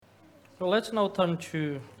Well, let's now turn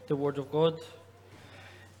to the Word of God.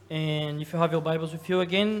 And if you have your Bibles with you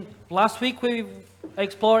again, last week we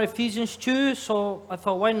explored Ephesians 2, so I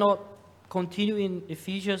thought why not continue in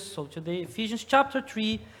Ephesians. So today, Ephesians chapter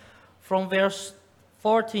 3, from verse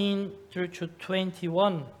 14 through to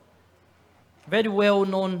 21. Very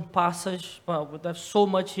well-known passage, but there's so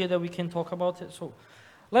much here that we can talk about it. So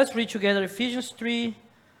let's read together Ephesians 3,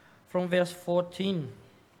 from verse 14.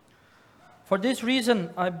 For this reason,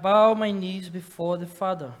 I bow my knees before the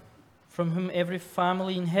Father, from whom every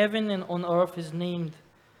family in heaven and on earth is named,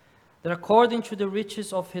 that according to the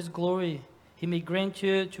riches of his glory, he may grant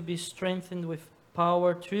you to be strengthened with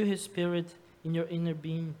power through his Spirit in your inner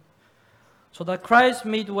being, so that Christ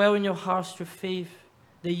may dwell in your hearts through faith,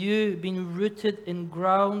 that you, being rooted and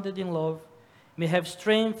grounded in love, may have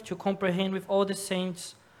strength to comprehend with all the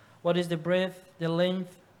saints what is the breadth, the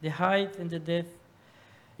length, the height, and the depth,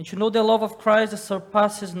 and to know the love of Christ that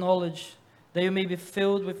surpasses knowledge, that you may be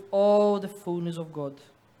filled with all the fullness of God.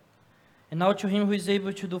 And now to him who is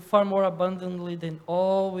able to do far more abundantly than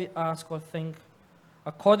all we ask or think,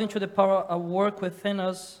 according to the power at work within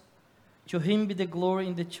us, to him be the glory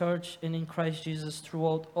in the church and in Christ Jesus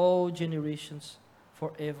throughout all generations,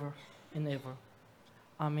 forever and ever.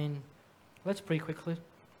 Amen. Let's pray quickly.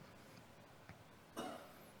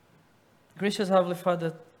 Gracious Heavenly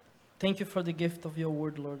Father, thank you for the gift of your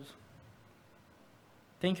word, Lord.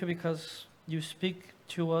 Thank you because you speak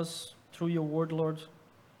to us through your word, Lord.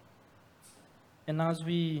 And as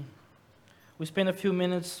we spend a few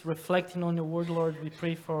minutes reflecting on your word, Lord, we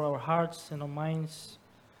pray for our hearts and our minds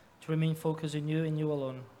to remain focused in you and you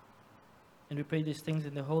alone. And we pray these things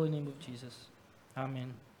in the holy name of Jesus.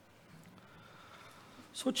 Amen.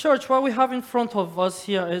 So church, what we have in front of us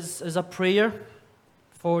here is a prayer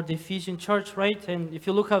for the Ephesian church, right? And if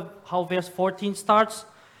you look at how verse 14 starts,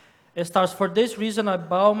 it starts, for this reason I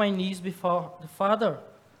bow my knees before the Father.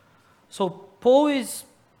 So Paul is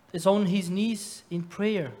on his knees in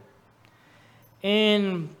prayer.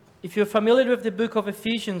 And if you're familiar with the book of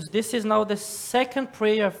Ephesians, this is now the second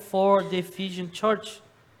prayer for the Ephesian church.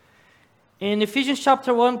 In Ephesians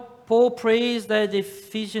chapter 1, Paul prays that the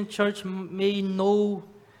Ephesian church may know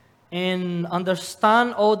and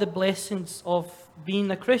understand all the blessings of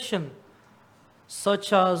being a Christian,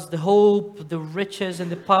 such as the hope, the riches,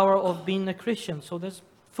 and the power of being a Christian. So there's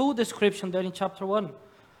full description there in chapter 1.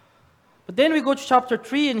 But then we go to chapter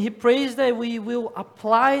 3, and he prays that we will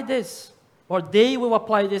apply this, or they will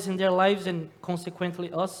apply this in their lives, and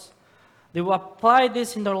consequently us. They will apply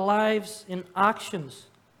this in their lives in actions.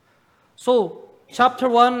 So chapter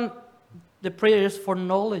 1, the prayer is for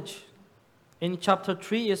knowledge. And chapter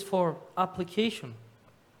 3 is for application.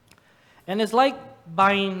 And it's like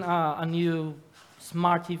buying a new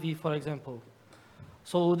smart TV, for example.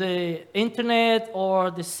 So the internet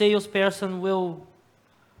or the salesperson will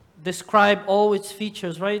describe all its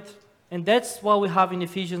features, right? And that's what we have in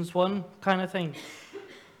Ephesians 1 kind of thing.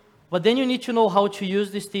 But then you need to know how to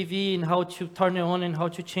use this TV and how to turn it on and how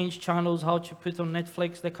to change channels, how to put on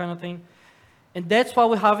Netflix, that kind of thing. And that's what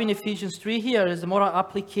we have in Ephesians 3 here, is the more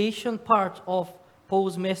application part of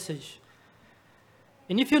Paul's message.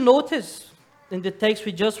 And if you notice, in the text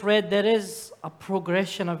we just read, there is a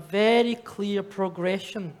progression, a very clear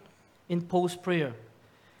progression in Paul's prayer.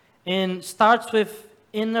 And starts with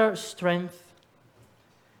inner strength,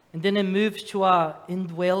 and then it moves to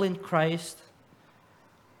indwell in Christ,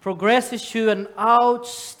 progresses to an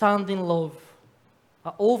outstanding love,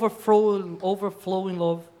 an overflowing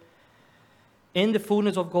love in the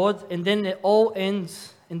fullness of God, and then it all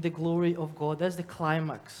ends in the glory of God. That's the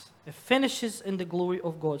climax. It finishes in the glory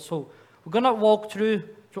of God. So we're going to walk through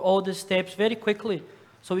all the steps very quickly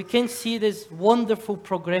so we can see this wonderful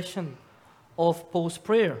progression of Paul's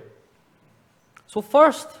prayer. So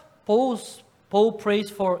first, Paul prays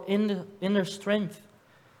for inner strength.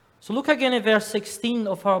 So look again at verse 16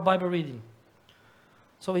 of our Bible reading.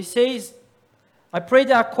 So he says, I pray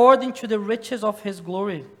that according to the riches of his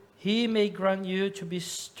glory, he may grant you to be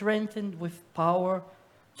strengthened with power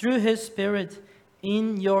through his Spirit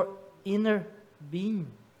in your inner being.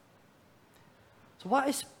 So what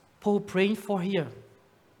is Paul praying for here?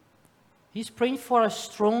 He's praying for a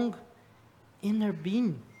strong inner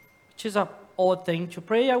being, which is an odd thing to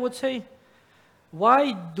pray, I would say.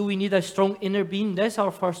 Why do we need a strong inner being? That's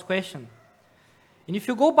our first question. And if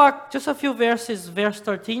you go back just a few verses, verse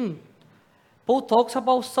 13, Paul talks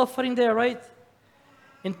about suffering there, right?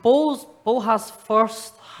 And Paul has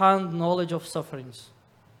first-hand knowledge of sufferings,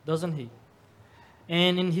 doesn't he?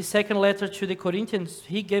 And in his second letter to the Corinthians,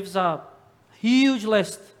 he gives a huge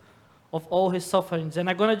list of all his sufferings. And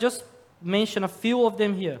I'm going to just mention a few of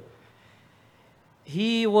them here.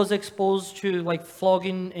 He was exposed to like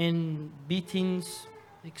flogging and beatings,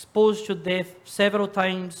 exposed to death several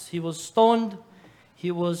times. He was stoned.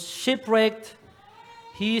 He was shipwrecked.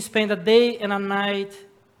 He spent a day and a night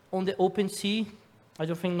on the open sea. I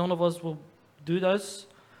don't think none of us will do this.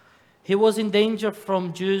 He was in danger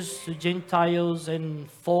from Jews to Gentiles and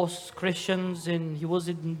false Christians, and he was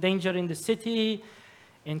in danger in the city,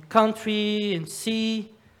 in country, in sea.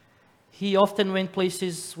 He often went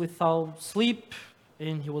places without sleep,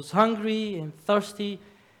 and he was hungry and thirsty,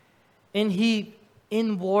 and he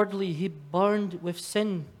inwardly, he burned with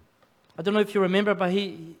sin. I don't know if you remember, but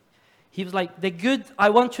he was like, the good, I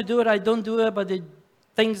want to do it, I don't do it, but the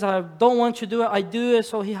things I don't want to do it, I do it.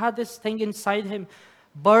 So he had this thing inside him,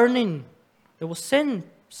 burning. There was sin.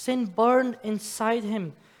 Sin burned inside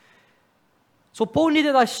him. So Paul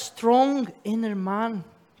needed a strong inner man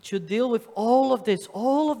to deal with all of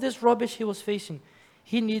this rubbish he was facing.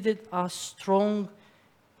 He needed a strong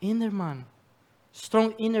inner man,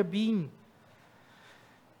 strong inner being.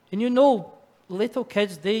 And you know, little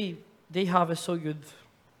kids, they have it so good.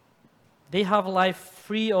 They have life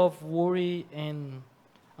free of worry and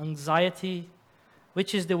anxiety,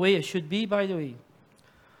 which is the way it should be, by the way.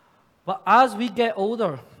 But as we get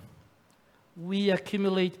older, we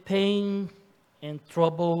accumulate pain and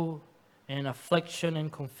trouble and affliction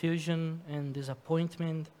and confusion and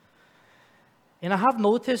disappointment. And I have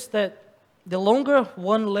noticed that the longer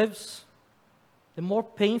one lives, the more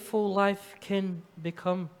painful life can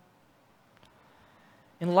become.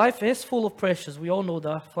 And life is full of pressures. We all know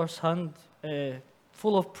that firsthand.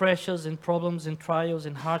 Full of pressures and problems and trials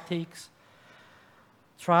and heartaches,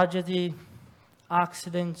 tragedy,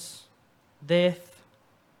 accidents, death.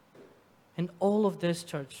 And all of this,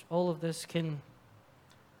 church, all of this can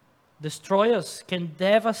destroy us, can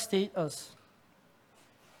devastate us.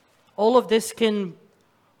 All of this can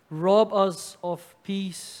rob us of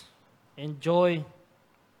peace and joy.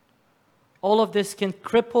 All of this can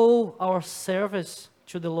cripple our service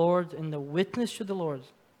to the Lord and the witness to the Lord.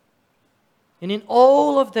 And in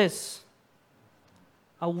all of this,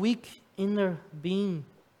 a weak inner being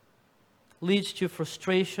leads to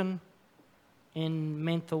frustration and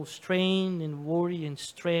mental strain and worry and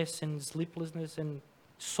stress and sleeplessness and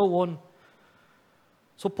so on.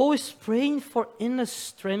 So Paul is praying for inner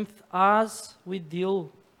strength as we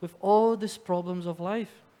deal with all these problems of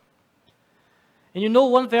life. And you know,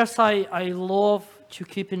 one verse I love to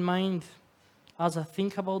keep in mind as I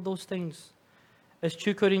think about those things is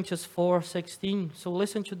 2 Corinthians 4:16. So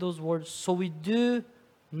listen to those words. So we do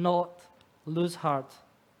not lose heart.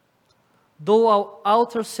 Though our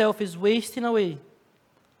outer self is wasting away,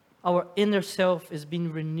 our inner self is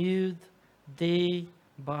being renewed day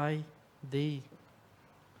by day.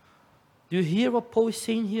 Do you hear what Paul is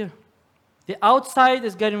saying here? The outside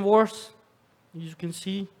is getting worse. As you can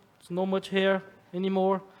see, there's not much hair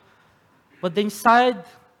anymore. But the inside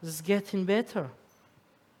is getting better.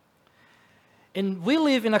 And we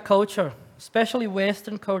live in a culture, especially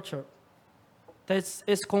Western culture, that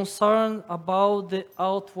is concerned about the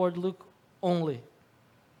outward look only.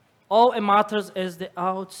 All it matters is the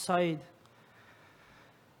outside.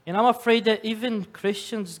 And I'm afraid that even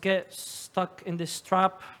Christians get stuck in this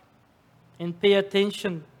trap and pay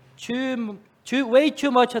attention, way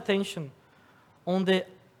too much attention on the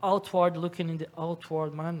outward looking in the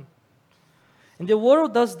outward man. And the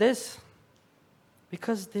world does this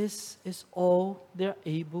because this is all they're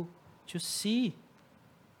able to see.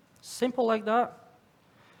 Simple like that.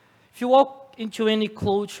 If you walk into any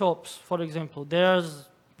clothes shops, for example, there's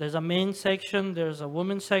a men's section, there's a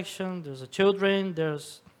women's section, there's a children,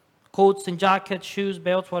 there's coats and jackets, shoes,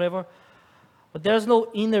 belts, whatever. But there's no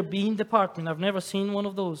inner being department. I've never seen one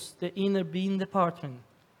of those, the inner being department.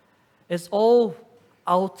 It's all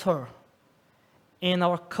outer. And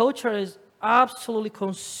our culture is absolutely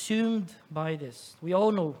consumed by this. We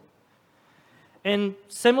all know. And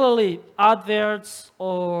similarly, adverts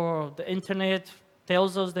or the internet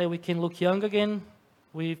tells us that we can look young again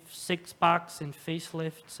with six-packs and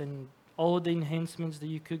facelifts and all the enhancements that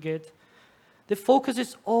you could get. The focus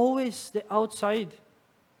is always the outside.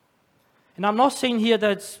 And I'm not saying here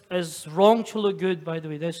that it's wrong to look good, by the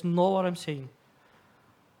way. That's not what I'm saying.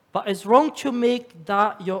 But it's wrong to make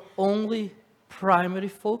that your only primary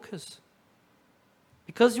focus.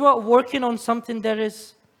 Because you are working on something that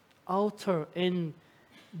is outer and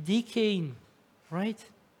decaying, right?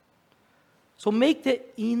 So make the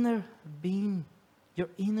inner being,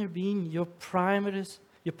 your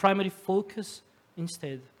primary focus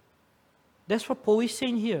instead. That's what Paul is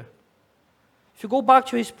saying here. If you go back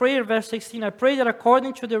to his prayer, verse 16, I pray that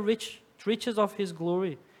according to the riches of his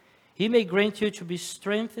glory, He may grant you to be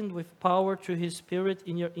strengthened with power through His Spirit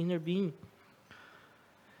in your inner being.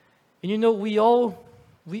 And you know, we all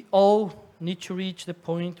need to reach the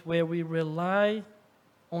point where we rely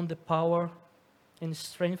on the power and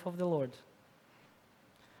strength of the Lord.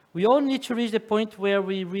 We all need to reach the point where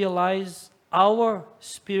we realize our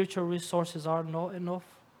spiritual resources are not enough.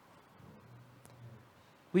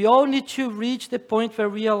 We all need to reach the point where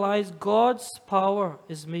we realize God's power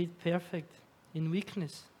is made perfect in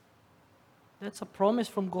weakness. That's a promise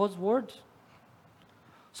from God's word.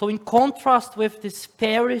 So in contrast with this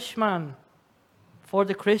perish man, for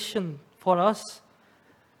the Christian, for us,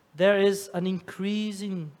 there is an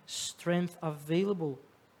increasing strength available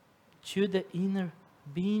to the inner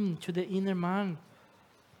being, to the inner man.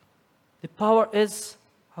 The power is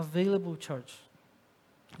available, church.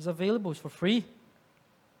 It's available, it's for free.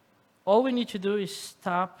 All we need to do is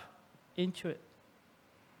tap into it.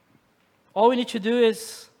 All we need to do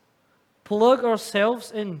is plug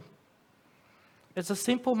ourselves in. It's a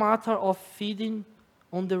simple matter of feeding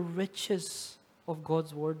on the riches of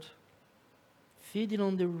God's word. Feeding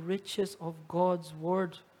on the riches of God's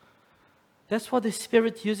word. That's what the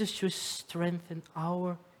Spirit uses to strengthen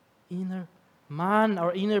our inner man,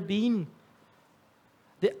 our inner being.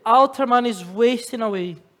 The outer man is wasting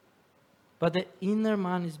away, but the inner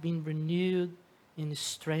man is being renewed in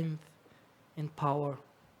strength and power.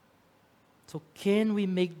 So can we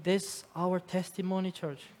make this our testimony,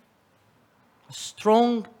 church? A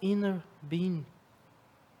strong inner being.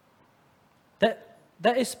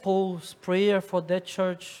 That is Paul's prayer for that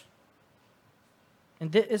church.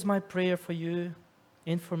 And that is my prayer for you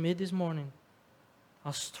and for me this morning.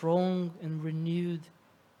 A strong and renewed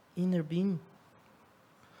inner being.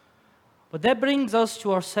 But that brings us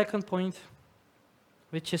to our second point,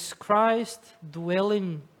 which is Christ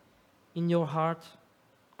dwelling in your heart.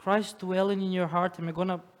 Christ dwelling in your heart. And we're going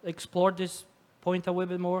to explore this point a little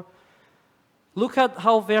bit more. Look at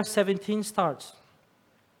how verse 17 starts.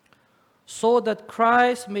 So that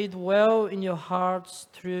Christ may dwell in your hearts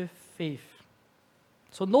through faith.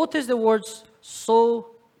 So notice the words,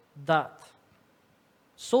 so that.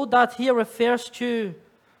 So that here refers to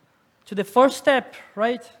the first step,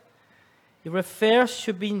 right? It refers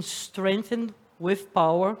to being strengthened with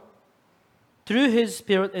power through His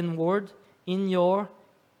Spirit and Word in your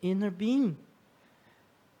inner being.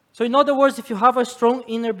 So in other words, if you have a strong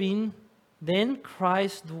inner being, then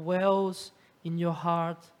Christ dwells in your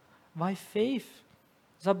heart by faith.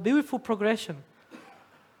 It's a beautiful progression.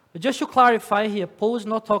 But just to clarify here, Paul is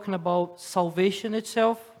not talking about salvation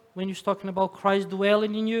itself when he's talking about Christ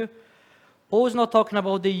dwelling in you. Paul is not talking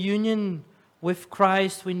about the union with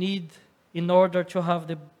Christ we need in order to have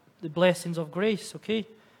the blessings of grace, okay?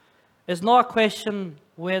 It's not a question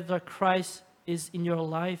whether Christ is in your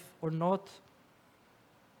life or not.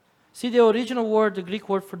 See, the original word, the Greek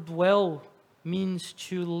word for dwell, means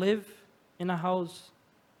to live in a house.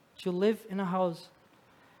 To live in a house.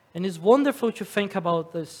 And it's wonderful to think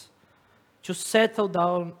about this. To settle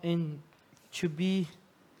down and to be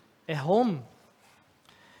a home.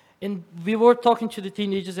 And we were talking to the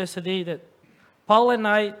teenagers yesterday that Paul and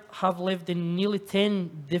I have lived in nearly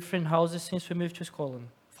 10 different houses since we moved to Scotland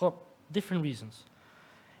for different reasons.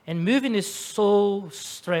 And moving is so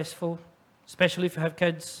stressful, especially if you have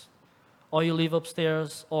kids, or you live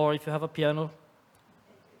upstairs, or if you have a piano,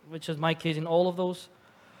 which is my case in all of those.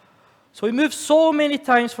 So we moved so many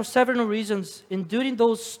times for several reasons. And during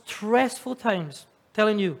those stressful times,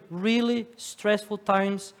 telling you, really stressful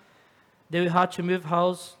times, that we had to move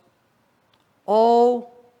house,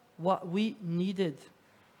 all what we needed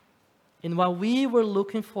and what we were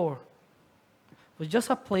looking for was just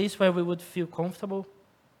a place where we would feel comfortable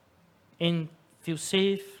and feel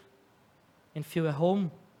safe and feel at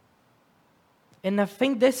home. And I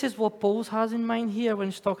think this is what Paul has in mind here when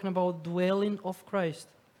he's talking about dwelling of Christ.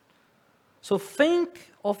 So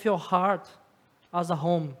think of your heart as a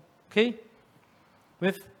home, okay?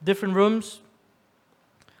 With different rooms.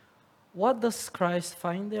 What does Christ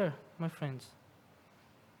find there, my friends?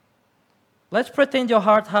 Let's pretend your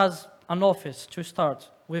heart has an office to start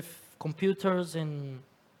with computers and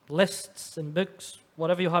lists and books,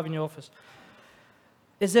 whatever you have in your office.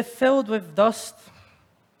 Is it filled with dust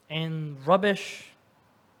and rubbish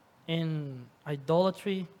and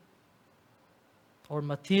idolatry or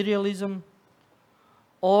materialism?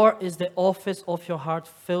 Or is the office of your heart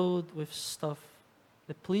filled with stuff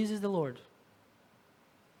that pleases the Lord?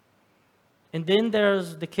 And then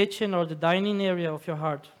there's the kitchen or the dining area of your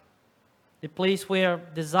heart, the place where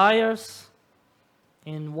desires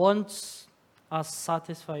and wants are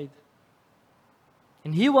satisfied.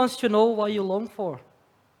 And He wants to know what you long for.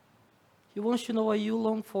 He wants to know what you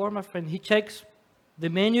long for, my friend. He checks the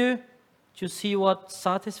menu to see what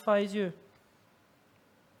satisfies you.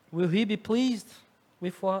 Will He be pleased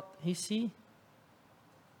with what He sees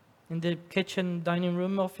in the kitchen, dining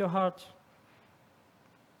room of your heart?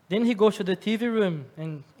 Then He goes to the TV room,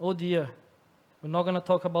 and oh dear, we're not going to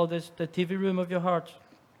talk about this, the TV room of your heart.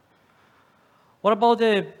 What about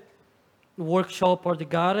the workshop or the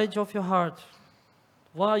garage of your heart?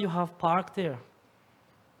 What you have parked there?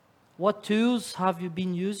 What tools have you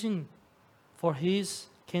been using for His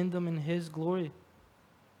kingdom and His glory?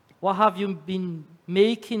 What have you been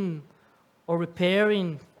making or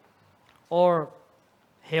repairing or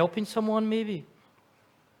helping someone maybe?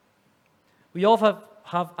 We all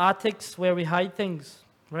have attics where we hide things,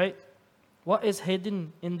 right? What is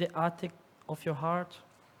hidden in the attic of your heart?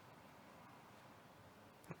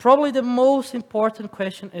 Probably the most important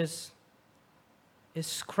question is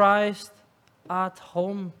Christ at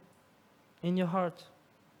home in your heart?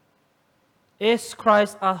 Is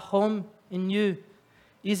Christ at home in you?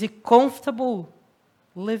 Is He comfortable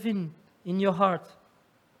living in your heart?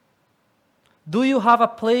 Do you have a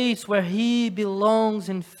place where He belongs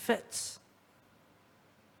and fits?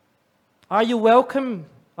 Are you welcome?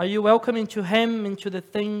 Are you welcome into Him, into the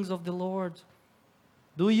things of the Lord?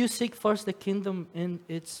 Do you seek first the kingdom and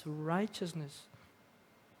its righteousness?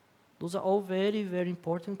 Those are all very, very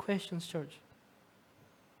important questions, church.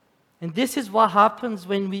 And this is what happens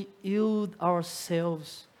when we yield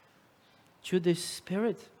ourselves to the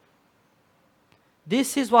Spirit.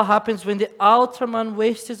 This is what happens when the outer man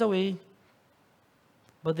wastes away,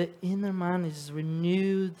 but the inner man is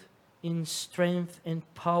renewed in strength and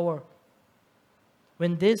power.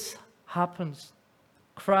 When this happens,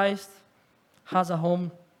 Christ has a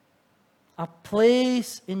home, a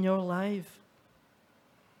place in your life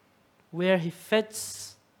where He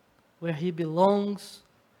fits, where He belongs,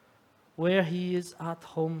 where He is at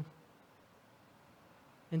home.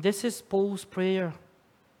 And this is Paul's prayer.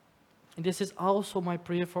 And this is also my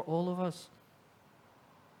prayer for all of us.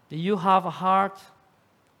 That you have a heart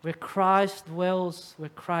where Christ dwells, where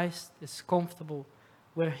Christ is comfortable,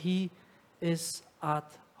 where He is at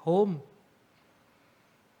home.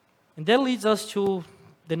 And that leads us to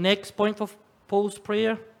the next point of Paul's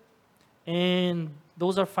prayer. And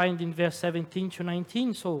those are found in verse 17 to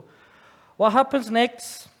 19. So what happens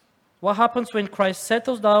next? What happens when Christ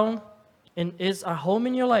settles down and is at home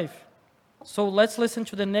in your life? So let's listen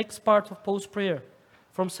to the next part of Paul's prayer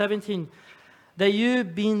from 17. That you,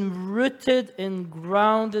 being rooted and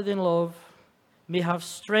grounded in love, may have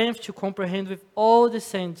strength to comprehend with all the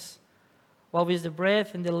saints what is the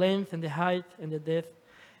breadth and the length and the height and the depth,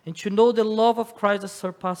 and to know the love of Christ that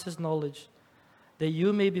surpasses knowledge, that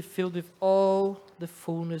you may be filled with all the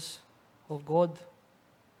fullness of God.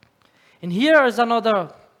 And here is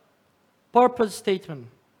another purpose statement.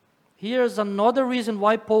 Here's another reason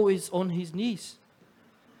why Paul is on his knees.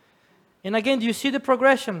 And again, do you see the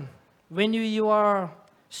progression? When you are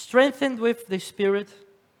strengthened with the Spirit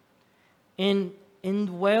and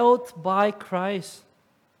indwelt by Christ,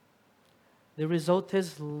 the result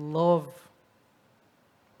is love.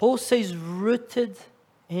 Paul says rooted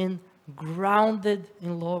and grounded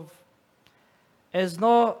in love. It's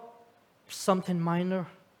not something minor.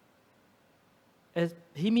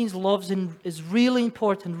 He means love is really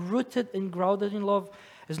important. Rooted and grounded in love.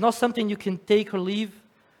 It's not something you can take or leave.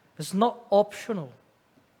 It's not optional.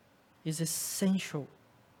 It's essential.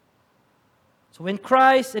 So when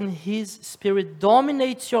Christ and His Spirit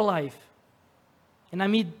dominates your life, and I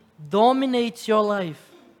mean dominates your life,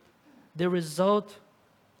 the result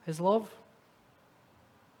is love.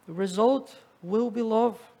 The result will be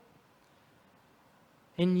love.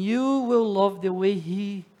 And you will love the way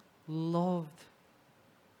He loved.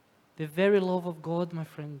 The very love of God, my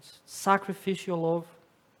friends. Sacrificial love.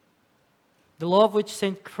 The love which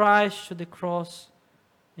sent Christ to the cross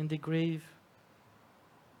and the grave.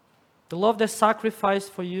 The love that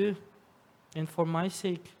sacrificed for you and for my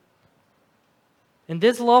sake. And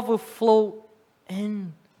this love will flow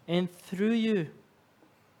in and through you.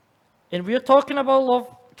 And we are talking about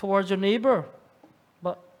love towards your neighbor,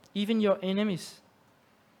 but even your enemies.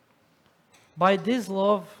 By this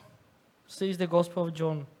love, says the Gospel of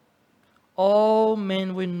John, all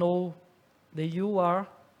men will know that you are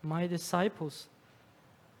my disciples.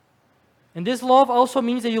 And this love also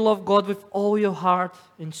means that you love God with all your heart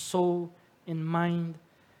and soul and mind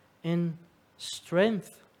and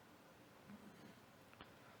strength.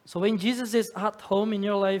 So when Jesus is at home in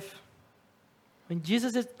your life,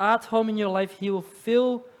 He will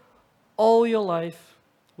fill all your life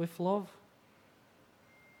with love.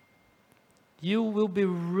 You will be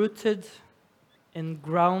rooted and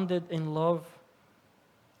grounded in love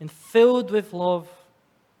and filled with love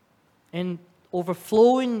and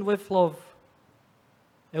overflowing with love.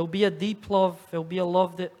 It will be a deep love. It will be a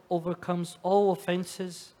love that overcomes all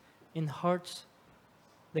offenses and hurts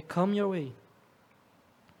that come your way.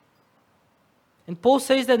 And Paul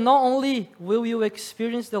says that not only will you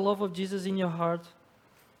experience the love of Jesus in your heart,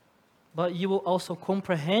 but you will also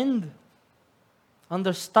comprehend,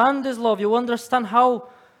 understand this love. You will understand how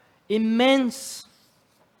immense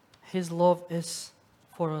His love is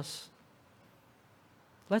for us.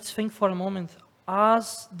 Let's think for a moment.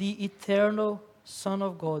 As the eternal Son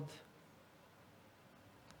of God,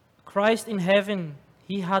 Christ in heaven,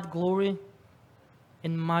 He had glory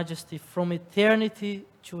and majesty from eternity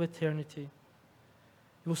to eternity.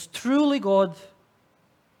 He was truly God.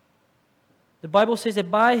 The Bible says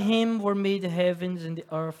that by Him were made the heavens and the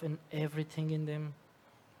earth and everything in them.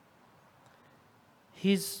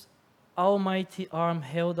 His almighty arm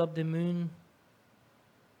held up the moon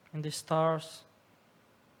and the stars.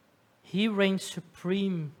 He reigns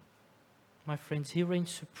supreme, my friends. He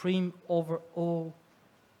reigns supreme over all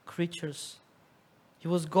creatures. He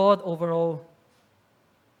was God over all,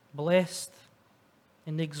 blessed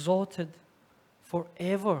and exalted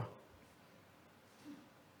forever.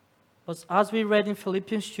 But as we read in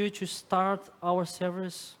Philippians 2 to start our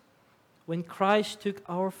service, when Christ took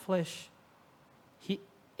our flesh, He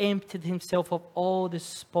emptied Himself of all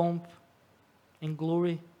this pomp and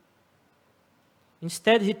glory.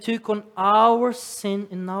 Instead, He took on our sin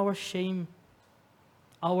and our shame,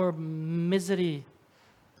 our misery,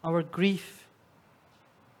 our grief.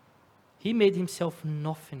 He made Himself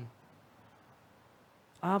nothing,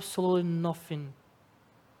 absolutely nothing.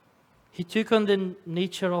 He took on the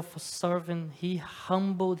nature of a servant. He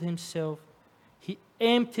humbled Himself. He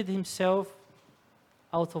emptied Himself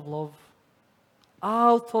out of love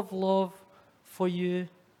for you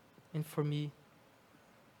and for me.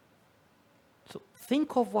 So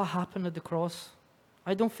think of what happened at the cross.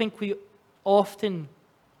 I don't think we often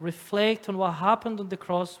reflect on what happened on the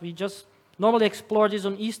cross. We just normally explore this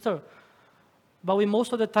on Easter, but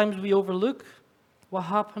most of the times we overlook what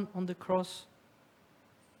happened on the cross.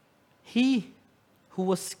 He who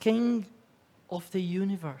was King of the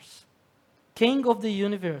universe, became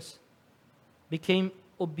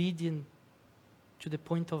obedient to the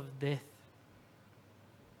point of death.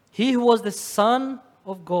 He who was the Son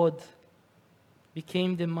of God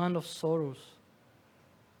became the man of sorrows.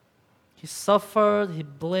 He suffered, He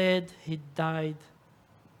bled, He died.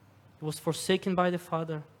 He was forsaken by the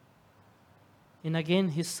Father. And again,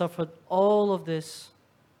 He suffered all of this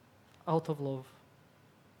out of love.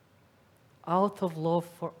 Out of love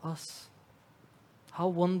for us. How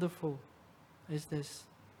wonderful is this?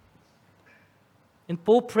 And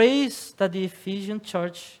Paul prays that the Ephesian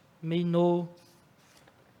church may know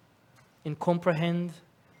and comprehend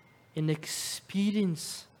and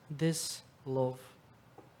experience this love.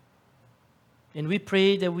 And we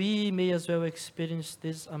pray that we may as well experience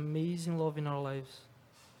this amazing love in our lives.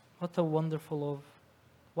 What a wonderful love.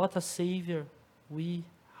 What a Savior we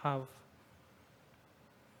have.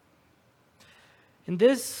 And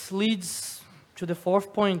this leads to the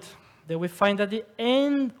fourth point that we find at the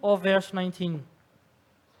end of verse 19.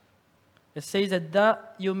 It says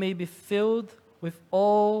that you may be filled with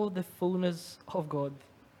all the fullness of God.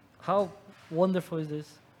 How wonderful is this?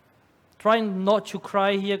 Trying not to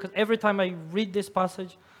cry here, because every time I read this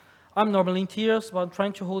passage, I'm normally in tears, but I'm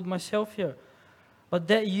trying to hold myself here. But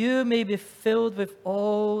that you may be filled with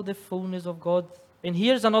all the fullness of God. And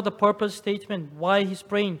here's another purpose statement, why he's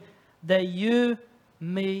praying. That you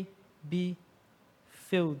may be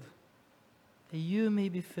filled. That you may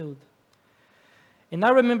be filled. And I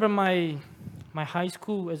remember my high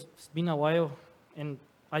school. It's been a while, and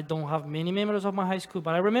I don't have many memories of my high school,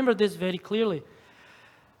 but I remember this very clearly.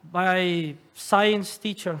 My science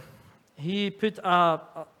teacher, he put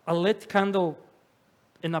a lit candle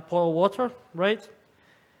in a pot of water, right?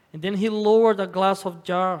 And then he lowered a glass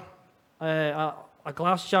jar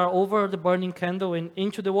over the burning candle and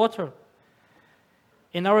into the water.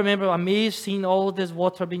 And I remember amazed seeing all this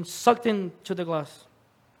water being sucked into the glass.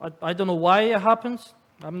 I don't know why it happens.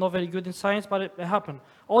 I'm not very good in science, but it happened.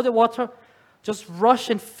 All the water just rushed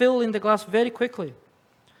and filled in the glass very quickly.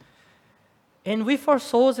 And with our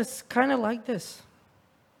souls, it's kind of like this.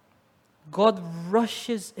 God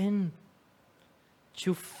rushes in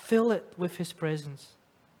to fill it with His presence.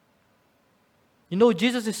 You know,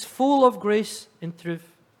 Jesus is full of grace and truth.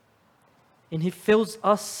 And He fills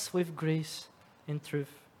us with grace and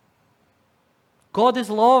truth. God is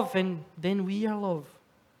love, and then we are love.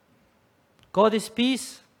 God is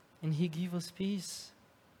peace, and He gives us peace.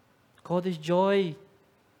 God is joy,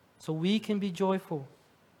 so we can be joyful.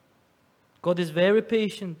 God is very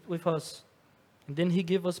patient with us, and then He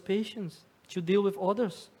gives us patience to deal with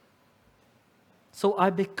others. So I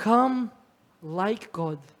become like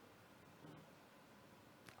God.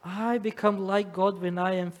 I become like God when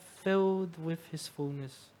I am filled with His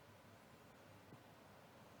fullness.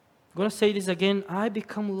 I'm going to say this again. I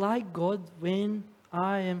become like God when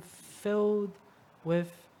I am filled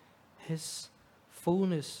with His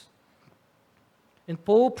fullness. And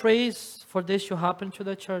Paul prays for this to happen to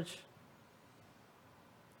the church.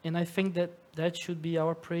 And I think that should be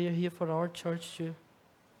our prayer here for our church too.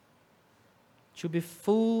 To be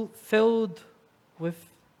filled with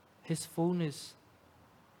His fullness,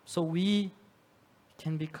 so we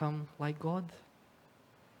can become like God.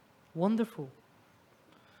 Wonderful.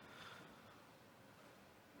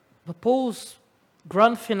 But Paul's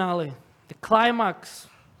grand finale, the climax,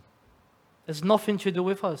 has nothing to do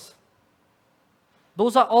with us.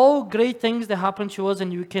 Those are all great things that happen to us,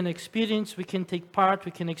 and we can experience, we can take part,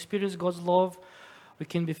 we can experience God's love, we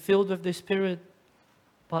can be filled with the Spirit,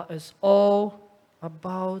 but it's all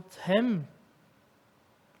about Him.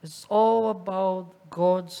 It's all about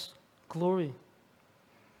God's glory.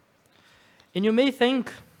 And you may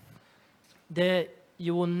think that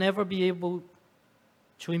you will never be able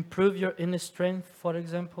to improve your inner strength, for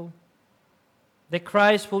example. That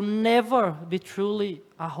Christ will never be truly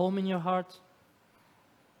a home in your heart.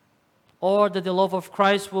 Or that the love of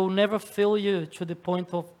Christ will never fill you to the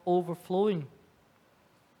point of overflowing.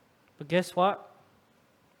 But guess what?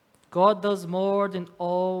 God does more than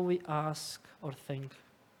all we ask or think.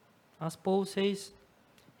 As Paul says,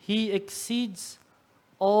 He exceeds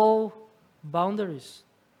all boundaries.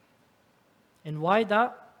 And why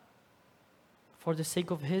that? For the sake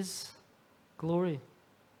of His glory.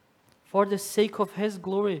 For the sake of His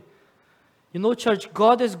glory. You know, church,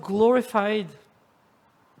 God is glorified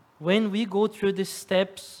when we go through the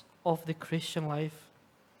steps of the Christian life.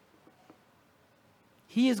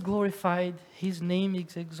 He is glorified, His name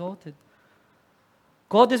is exalted.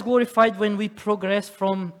 God is glorified when we progress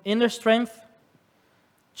from inner strength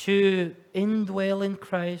to indwell in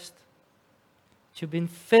Christ, to being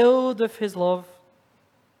filled with His love,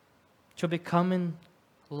 to becoming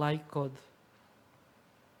like God.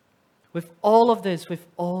 With all of this,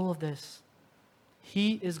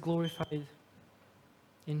 He is glorified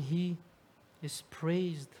and He is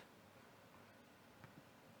praised.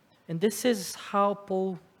 And this is how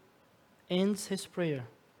Paul ends his prayer,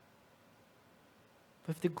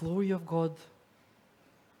 with the glory of God.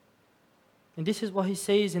 And this is what he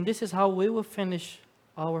says, and this is how we will finish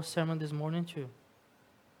our sermon this morning too.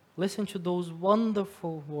 Listen to those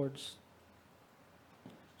wonderful words.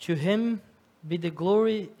 To Him be the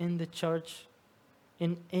glory in the church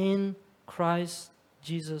and in Christ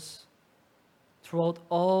Jesus throughout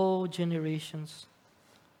all generations,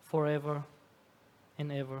 forever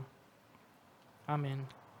and ever. Amen.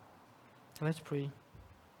 Let's pray.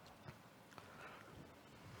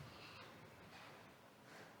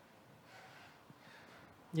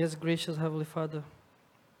 Yes, gracious Heavenly Father,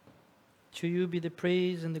 to You be the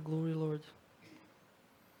praise and the glory, Lord.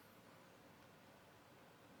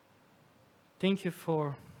 Thank You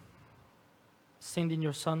for sending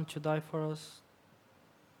Your Son to die for us.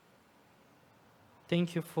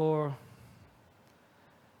 Thank You for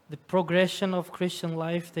the progression of Christian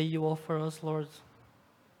life that You offer us, Lord.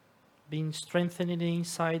 Being strengthened in the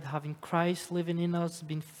inside, having Christ living in us,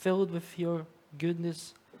 being filled with Your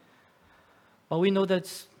goodness. But we know that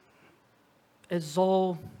it's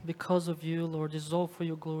all because of You, Lord. It's all for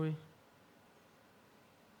Your glory.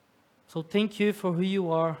 So thank You for who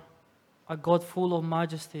You are, a God full of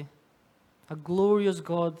majesty, a glorious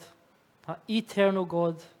God, an eternal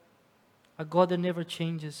God, a God that never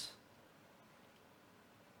changes.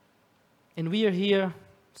 And we are here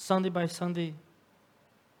Sunday by Sunday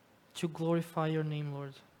to glorify Your name,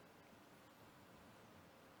 Lord.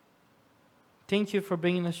 Thank You for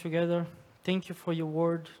bringing us together. Thank You for Your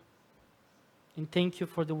word. And thank You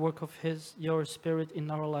for the work of Your Spirit in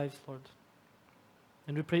our lives, Lord.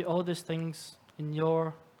 And we pray all these things in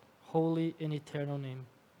Your holy and eternal name.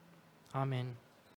 Amen.